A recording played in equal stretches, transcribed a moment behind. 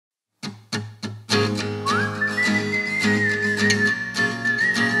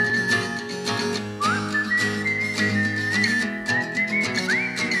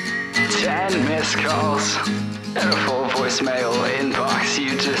calls and a full voicemail inbox.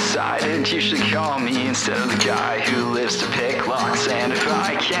 You decided you should call me instead of the guy who lives to pick locks. And if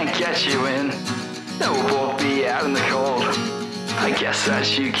I can't get you in, then we'll both be out in the cold. I guess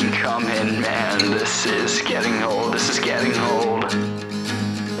that you can come in, man. This is getting old. This is getting old.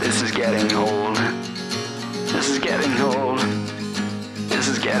 This is getting old. This is getting old. This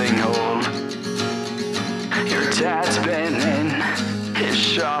is getting old. Your dad's been in his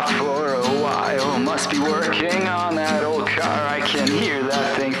shop for a while. Must be working on that old car. I can hear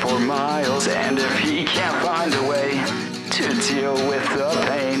that thing for miles. And if he can't find a way to deal with the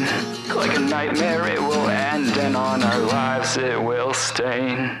pain, like a nightmare it will end, and on our lives it will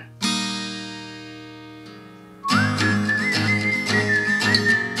stain.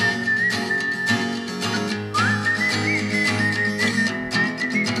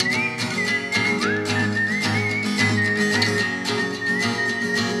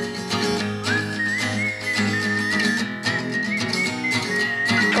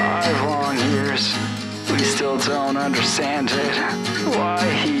 5 long years, we still don't understand it, why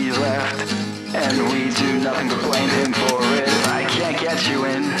he left, and we do nothing but blame him for it. If I can't get you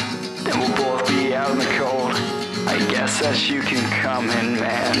in, then we'll both be out in the cold. I guess that you can come in,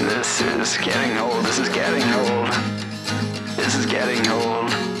 man. This is getting old. This is getting old. This is getting old.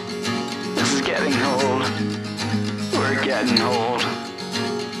 This is getting old. We're getting old.